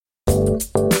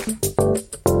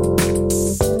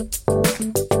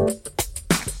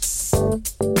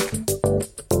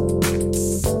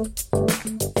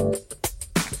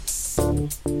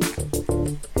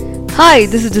Hi,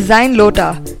 this is Design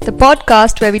Lota, the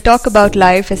podcast where we talk about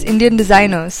life as Indian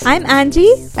designers. I'm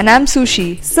Angie. And I'm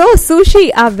Sushi. So, Sushi,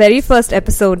 our very first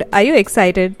episode. Are you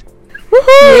excited?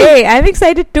 Woohoo! Yay, I'm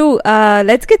excited too.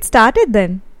 Let's get started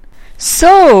then.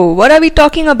 So, what are we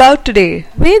talking about today?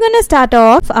 We're going to start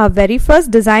off our very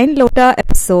first Design Lota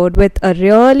episode with a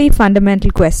really fundamental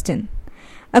question.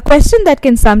 A question that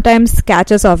can sometimes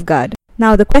catch us off guard.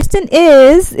 Now, the question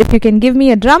is, if you can give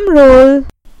me a drum roll.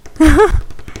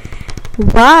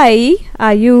 Why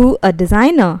are you a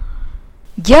designer?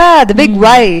 Yeah, the big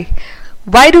why.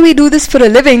 Why do we do this for a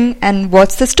living and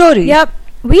what's the story? Yep.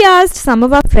 We asked some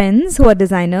of our friends who are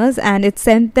designers and it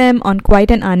sent them on quite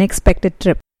an unexpected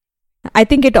trip. I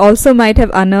think it also might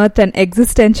have unearthed an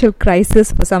existential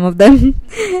crisis for some of them.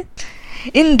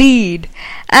 Indeed.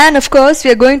 And of course,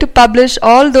 we are going to publish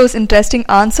all those interesting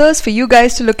answers for you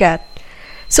guys to look at.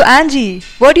 So Angie,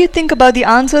 what do you think about the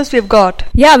answers we've got?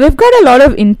 Yeah, we've got a lot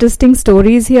of interesting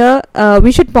stories here.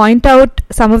 We should point out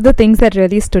some of the things that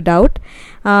really stood out.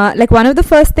 Like one of the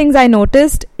first things I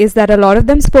noticed is that a lot of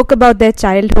them spoke about their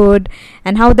childhood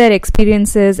and how their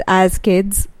experiences as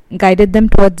kids guided them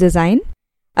towards design.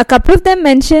 A couple of them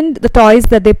mentioned the toys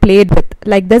that they played with.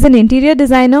 Like there's an interior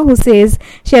designer who says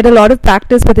she had a lot of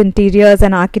practice with interiors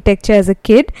and architecture as a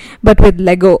kid, but with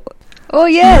Lego. Oh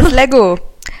yes, Lego.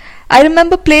 I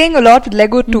remember playing a lot with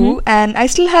Lego too, and I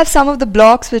still have some of the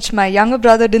blocks which my younger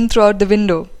brother didn't throw out the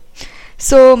window.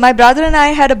 So my brother and I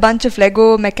had a bunch of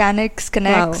Lego mechanics,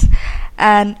 connects,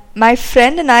 and my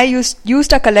friend and I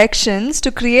used our collections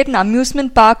to create an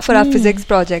amusement park for our physics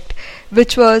project,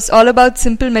 which was all about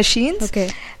simple machines. Okay.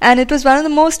 And it was one of the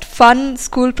most fun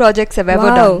school projects I've ever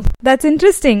done. That's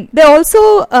interesting. There are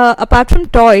also, apart from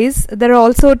toys, there are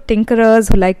also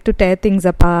tinkerers who like to tear things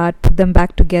apart, put them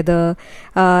back together.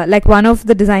 Like one of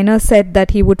the designers said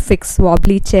that he would fix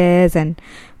wobbly chairs and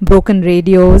broken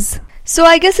radios. So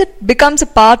I guess it becomes a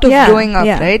part of growing up,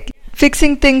 right?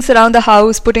 Fixing things around the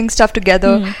house, putting stuff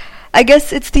together. I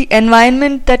guess it's the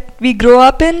environment that we grow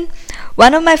up in.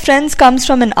 One of my friends comes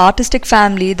from an artistic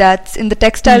family that's in the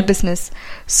textile business.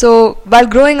 So while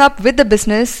growing up with the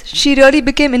business, she really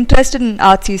became interested in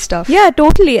artsy stuff. Yeah,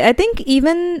 totally. I think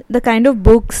even the kind of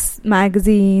books,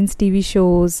 magazines, TV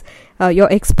shows you're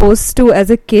exposed to as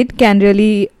a kid can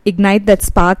really ignite that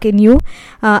spark in you.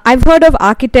 I've heard of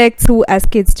architects who as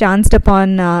kids chanced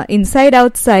upon Inside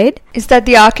Outside. Is that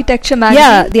the architecture magazine?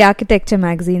 Yeah, the architecture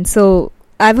magazine. So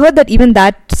I've heard that even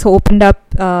that's opened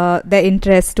up their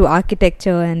interest to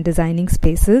architecture and designing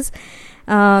spaces.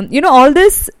 All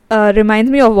this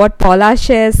reminds me of what Paula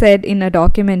Scher said in a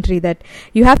documentary, that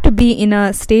you have to be in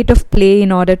a state of play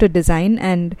in order to design.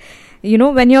 And,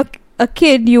 when you're a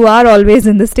kid, you are always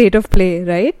in the state of play,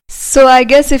 right? So I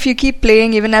guess if you keep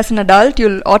playing even as an adult,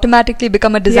 you'll automatically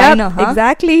become a designer, Yep,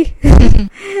 exactly.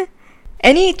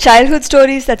 Any childhood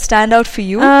stories that stand out for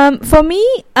you? For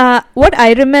me, what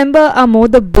I remember are more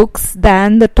the books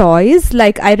than the toys.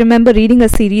 Like I remember reading a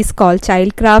series called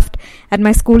Childcraft at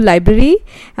my school library.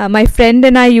 My friend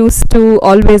and I used to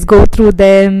always go through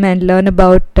them and learn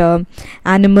about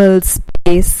animals,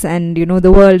 space, and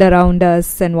the world around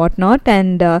us and whatnot.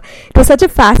 And it was such a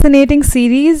fascinating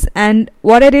series. And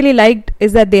what I really liked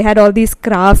is that they had all these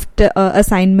craft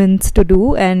assignments to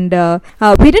do, and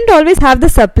we didn't always have the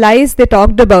supplies they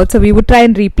talked about, so we would try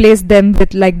and replace them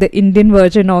with like the Indian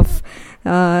version of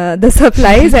the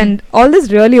supplies, and all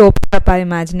this really opened up our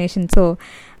imagination. So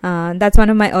that's one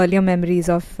of my earlier memories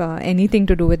of anything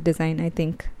to do with design, I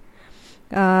think.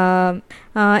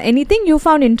 Anything you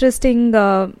found interesting,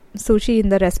 Sushi, in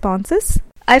the responses?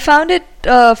 I found it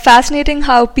fascinating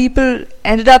how people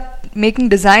ended up making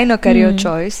design a career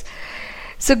choice.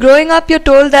 So growing up, you're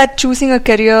told that choosing a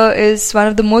career is one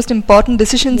of the most important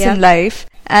decisions in life.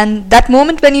 And that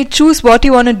moment when you choose what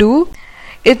you want to do,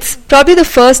 it's probably the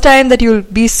first time that you'll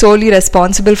be solely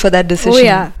responsible for that decision. Oh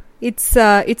yeah. It's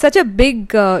such a big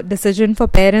decision for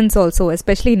parents also,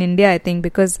 especially in India, I think,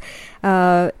 because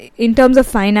in terms of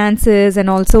finances and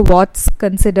also what's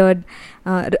considered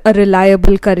a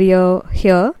reliable career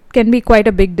here can be quite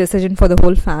a big decision for the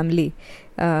whole family.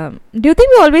 Do you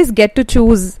think we always get to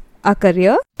choose a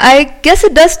career? I guess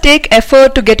it does take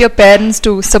effort to get your parents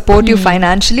to support you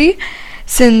financially,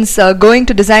 since going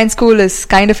to design school is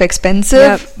kind of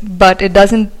expensive, but it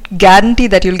doesn't guarantee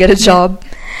that you'll get a job.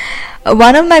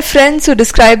 One of my friends who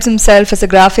describes himself as a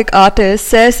graphic artist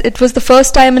says it was the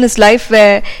first time in his life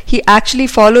where he actually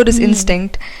followed his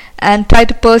instinct and tried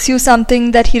to pursue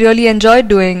something that he really enjoyed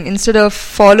doing instead of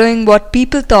following what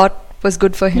people thought was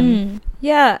good for him.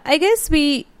 Yeah, I guess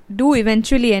we do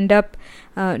eventually end up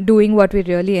doing what we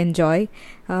really enjoy.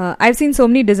 I've seen so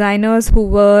many designers who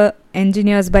were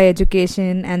engineers by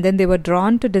education and then they were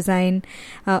drawn to design,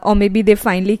 or maybe they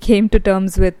finally came to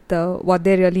terms with what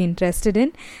they're really interested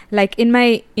in. Like in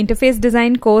my interface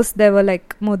design course, there were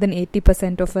like more than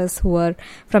 80% of us who were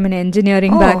from an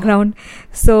engineering background.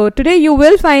 So today you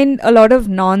will find a lot of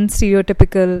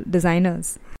non-stereotypical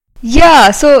designers.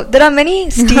 Yeah, so there are many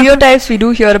stereotypes we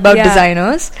do hear about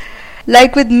designers.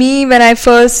 Like with me, when I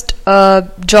first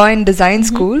joined design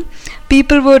school,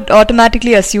 people would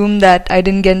automatically assume that I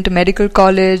didn't get into medical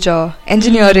college or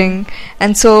engineering,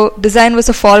 and so design was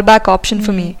a fallback option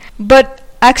for me. But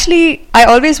actually, I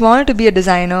always wanted to be a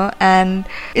designer, and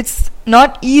it's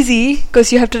not easy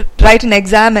because you have to write an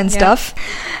exam and stuff.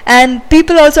 And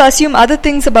people also assume other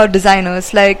things about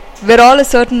designers, like we're all a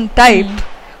certain type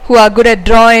who are good at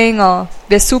drawing or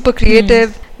we're super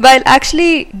creative. While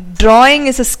actually drawing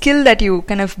is a skill that you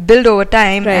kind of build over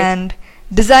time, and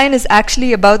design is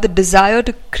actually about the desire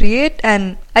to create.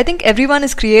 And I think everyone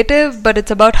is creative, but it's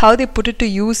about how they put it to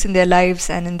use in their lives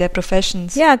and in their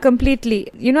professions. Yeah, completely.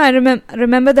 You know, I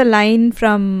remember the line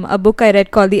from a book I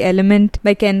read called The Element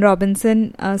by Ken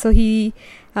Robinson. So he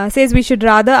says we should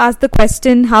rather ask the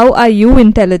question, how are you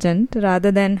intelligent, rather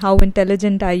than how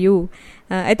intelligent are you.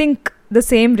 I think the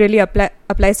same really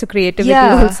applies to creativity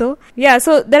also. Yeah,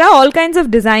 so there are all kinds of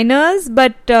designers,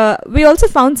 but we also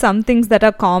found some things that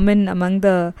are common among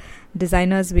the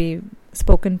designers we've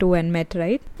spoken to and met,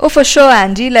 right? Oh, for sure,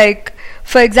 Angie. Like,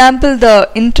 for example, the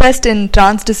interest in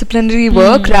transdisciplinary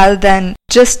work rather than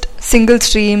just single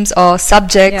streams or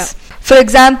subjects. For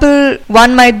example,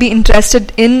 one might be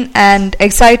interested in and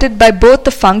excited by both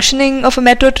the functioning of a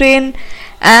metro train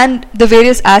and the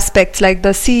various aspects like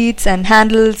the seats and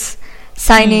handles,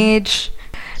 signage,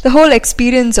 the whole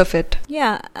experience of it.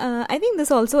 Yeah, I think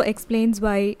this also explains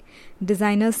why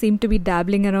designers seem to be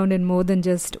dabbling around in more than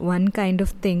just one kind of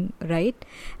thing, right?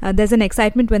 There's an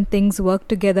excitement when things work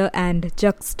together and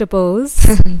juxtapose.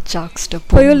 Juxtapose.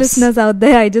 For you listeners out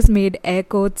there, I just made air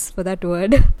quotes for that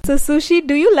word. So Sushi,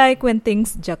 do you like when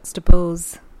things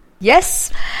juxtapose?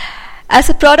 Yes. As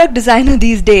a product designer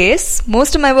these days,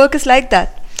 most of my work is like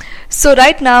that. So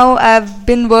right now I've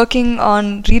been working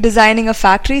on redesigning a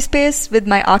factory space with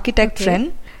my architect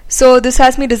friend. So this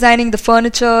has me designing the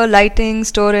furniture, lighting,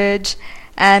 storage,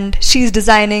 and she's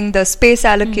designing the space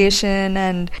allocation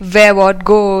and where what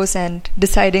goes and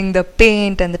deciding the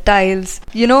paint and the tiles.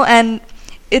 You know, and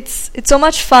it's so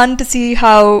much fun to see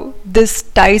how this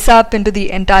ties up into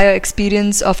the entire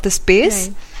experience of the space.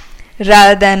 Right.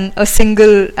 Rather than a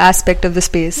single aspect of the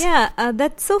space. Yeah,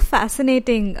 that's so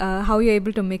fascinating how you're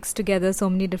able to mix together so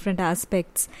many different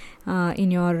aspects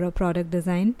in your product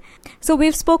design. So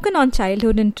we've spoken on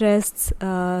childhood interests,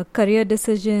 career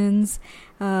decisions,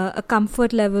 a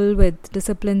comfort level with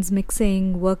disciplines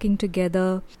mixing, working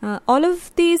together. All of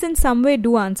these in some way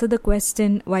do answer the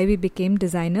question why we became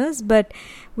designers, but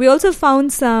we also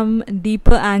found some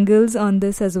deeper angles on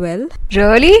this as well.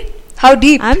 Really? How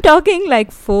deep? I'm talking like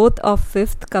 4th or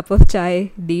 5th cup of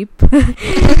chai deep.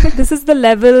 This is the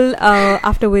level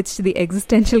after which the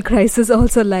existential crisis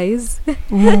also lies.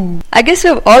 I guess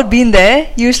we've all been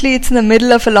there. Usually it's in the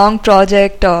middle of a long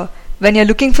project, or when you're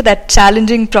looking for that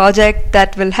challenging project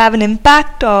that will have an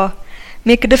impact or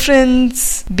make a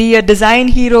difference, be a design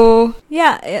hero.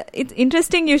 Yeah, it's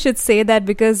interesting you should say that,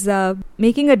 because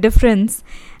making a difference,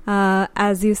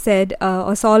 as you said,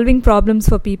 or solving problems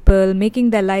for people, making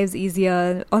their lives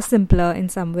easier or simpler in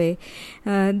some way,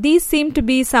 these seem to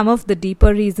be some of the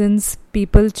deeper reasons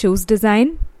people choose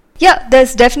design. Yeah,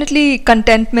 there's definitely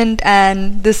contentment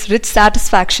and this rich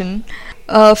satisfaction.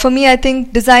 For me, I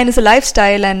think design is a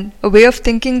lifestyle and a way of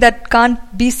thinking that can't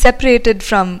be separated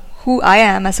from who I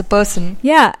am as a person.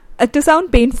 Yeah, to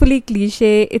sound painfully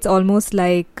cliche, it's almost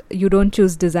like you don't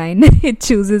choose design, it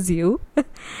chooses you.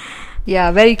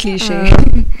 Yeah, very cliche.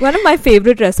 One of my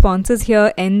favorite responses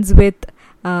here ends with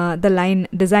the line,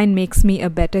 "Design makes me a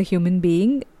better human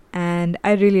being." And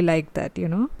I really like that, you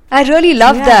know. I really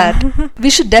love that. We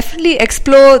should definitely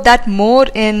explore that more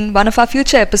in one of our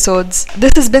future episodes.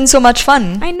 This has been so much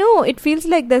fun. I know, it feels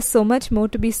like there's so much more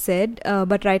to be said,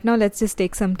 but right now let's just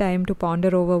take some time to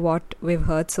ponder over what we've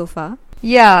heard so far.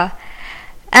 Yeah.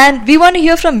 And we want to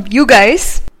hear from you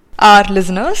guys, our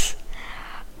listeners.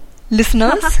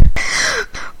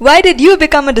 Why did you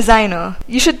become a designer?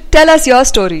 You should tell us your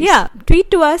stories. Yeah, tweet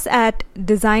to us at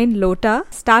DesignLota,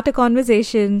 start a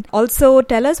conversation. Also,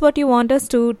 tell us what you want us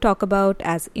to talk about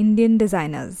as Indian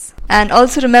designers. And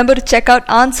also remember to check out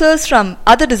answers from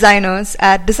other designers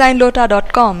at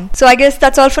designlota.com. So I guess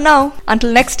that's all for now.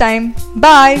 Until next time,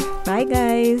 bye. Bye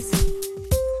guys.